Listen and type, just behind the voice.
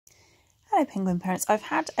Hello Penguin parents. I've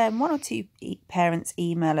had one or two parents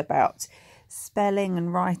email about spelling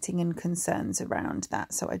and writing and concerns around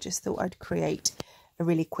that, so I just thought I'd create a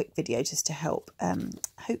really quick video just to help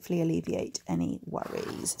hopefully alleviate any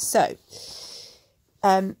worries. So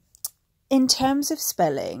in terms of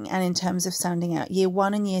spelling and in terms of sounding out, year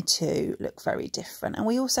 1 and year 2 look very different, and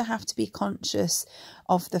we also have to be conscious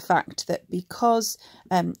of the fact that because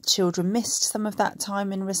children missed some of that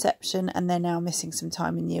time in reception and they're now missing some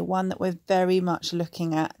time in year 1, that we're very much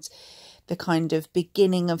looking at the kind of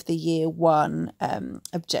beginning of the year 1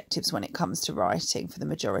 objectives when it comes to writing for the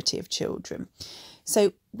majority of children.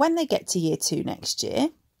 So when they get to year 2 next year,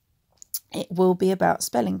 it will be about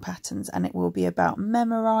spelling patterns, and it will be about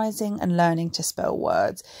memorising and learning to spell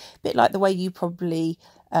words. A bit like the way you probably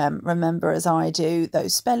remember, as I do,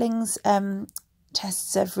 those spellings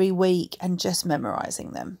tests every week and just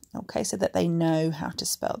memorising them, okay, so that they know how to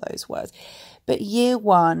spell those words. But year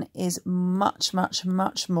 1 is much, much,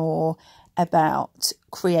 much more about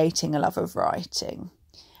creating a love of writing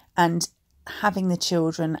and having the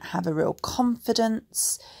children have a real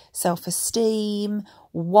confidence, self-esteem,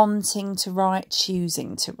 wanting to write,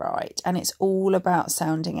 choosing to write, and it's all about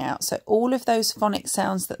sounding out. So all of those phonic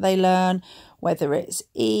sounds that they learn, whether it's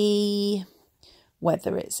E,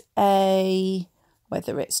 whether it's A,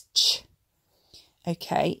 whether it's Ch,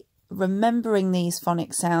 okay, remembering these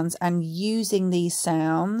phonic sounds and using these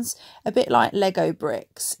sounds a bit like Lego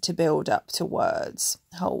bricks to build up to words,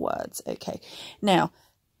 whole words, okay. Now,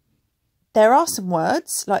 there are some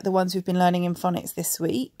words, like the ones we've been learning in phonics this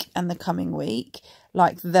week and the coming week,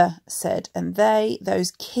 like the, said and they,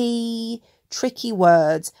 those key, tricky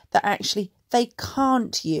words that actually they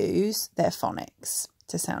can't use their phonics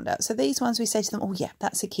to sound out. So these ones we say to them, oh yeah,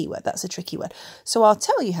 that's a key word, that's a tricky word. So I'll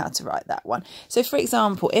tell you how to write that one. So for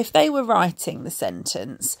example, if they were writing the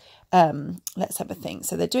sentence, let's have a think.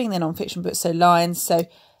 So they're doing their non-fiction book, so lions, so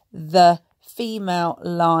the female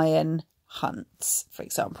lion hunts, for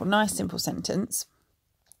example. Nice simple sentence.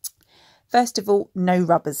 First of all, no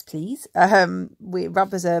rubbers, please.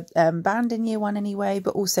 Rubbers are banned in year 1 anyway,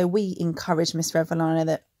 but also we encourage Miss Revelina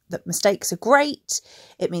that mistakes are great.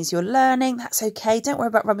 It means you're learning. That's okay. Don't worry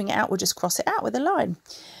about rubbing it out. We'll just cross it out with a line.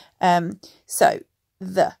 So for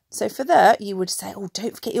the, you would say, oh,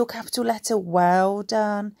 don't forget your capital letter. Well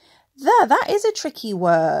done. That is a tricky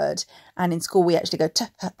word. And in school, we actually go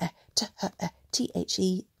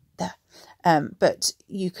T-H-E, but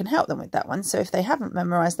you can help them with that one. So if they haven't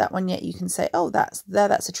memorised that one yet, you can say, oh, that's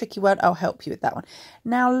a tricky word. I'll help you with that one.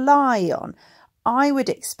 Now, lion. I would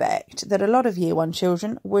expect that a lot of year 1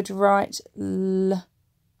 children would write L-I-on.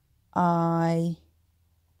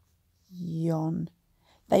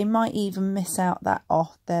 They might even miss out that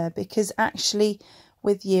O there, because actually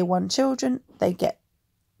with year 1 children, they get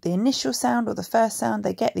the initial sound or the first sound,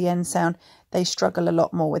 they get the end sound. They struggle a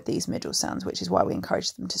lot more with these middle sounds, which is why we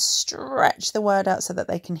encourage them to stretch the word out so that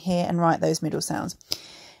they can hear and write those middle sounds.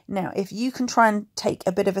 Now, if you can try and take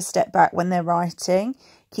a bit of a step back when they're writing,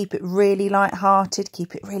 keep it really light-hearted,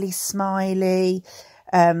 keep it really smiley.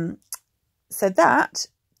 So that,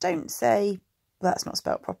 don't say, well, that's not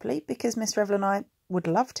spelt properly, because Miss Revel and I would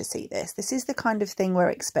love to see this. This is the kind of thing we're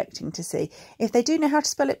expecting to see. If they do know how to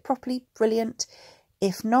spell it properly, brilliant.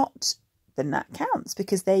 If not, then that counts,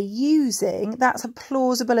 because they're using, that's a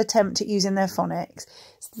plausible attempt at using their phonics.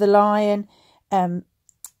 So the lion,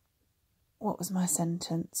 what was my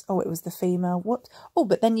sentence? Oh, it was the female. What? Oh,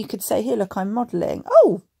 but then you could say, here, look, I'm modelling.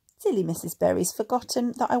 Oh, silly Mrs. Berry's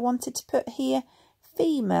forgotten that I wanted to put here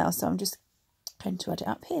female. So I'm just going to add it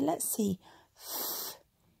up here. Let's see.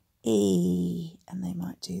 E, and they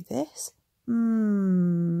might do this.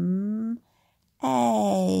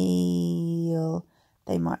 Ale.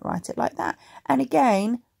 They might write it like that. And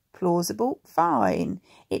again, plausible, fine.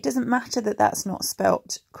 It doesn't matter that that's not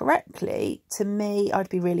spelt correctly. To me, I'd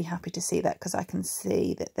be really happy to see that, because I can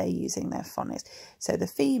see that they're using their phonics. So the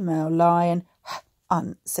female lion,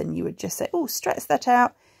 hunts, and you would just say, oh, stretch that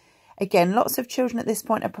out. Again, lots of children at this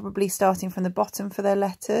point are probably starting from the bottom for their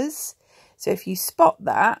letters. So if you spot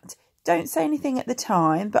that, don't say anything at the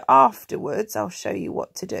time, but afterwards I'll show you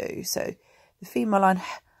what to do. So the female lion,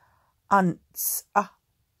 unts,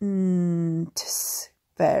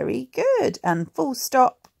 very good, and full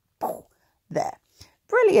stop there.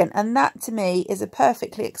 Brilliant. And that to me is a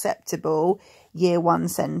perfectly acceptable year 1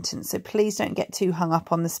 sentence. So please don't get too hung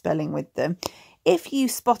up on the spelling with them. If you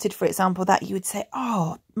spotted, for example, that, you would say,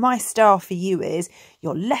 oh, my star for you is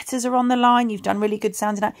your letters are on the line. You've done really good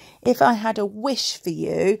sounding out. If I had a wish for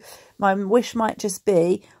you, my wish might just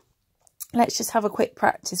be, let's just have a quick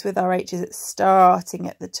practice with our H's starting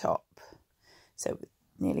at the top. So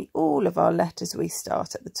nearly all of our letters we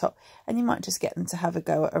start at the top, and you might just get them to have a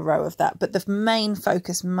go at a row of that. But the main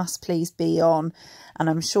focus must please be on, and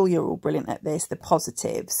I'm sure you're all brilliant at this, the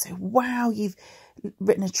positives. So wow, you've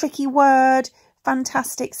written a tricky word,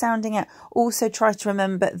 fantastic sounding out. Also try to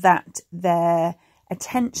remember that their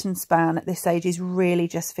attention span at this age is really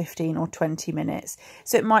just 15 or 20 minutes.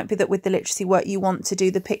 So it might be that with the literacy work you want to do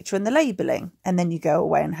the picture and the labelling, and then you go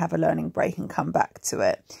away and have a learning break and come back to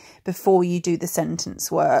it before you do the sentence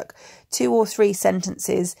work. 2 or 3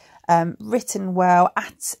 sentences written well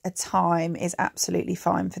at a time is absolutely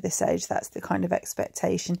fine for this age. That's the kind of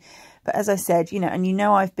expectation. But as I said, you know, and you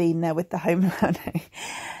know I've been there with the home learning.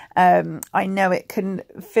 I know it can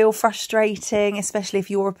feel frustrating, especially if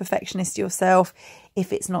you're a perfectionist yourself,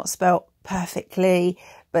 if it's not spelt perfectly,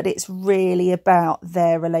 but it's really about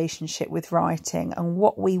their relationship with writing. And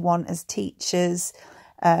what we want as teachers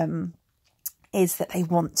is that they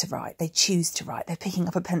want to write, they choose to write, they're picking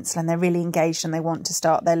up a pencil and they're really engaged and they want to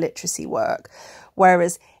start their literacy work.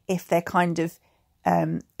 Whereas if they're kind of,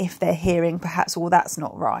 if they're hearing perhaps, well, that's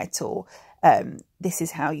not right, or this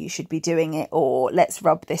is how you should be doing it, or let's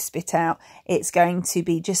rub this bit out, it's going to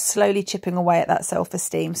be just slowly chipping away at that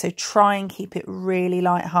self-esteem. So try and keep it really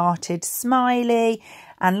light-hearted, smiley.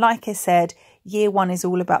 And like I said, year 1 is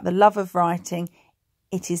all about the love of writing.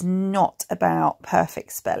 It is not about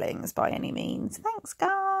perfect spellings by any means. Thanks,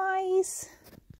 guys.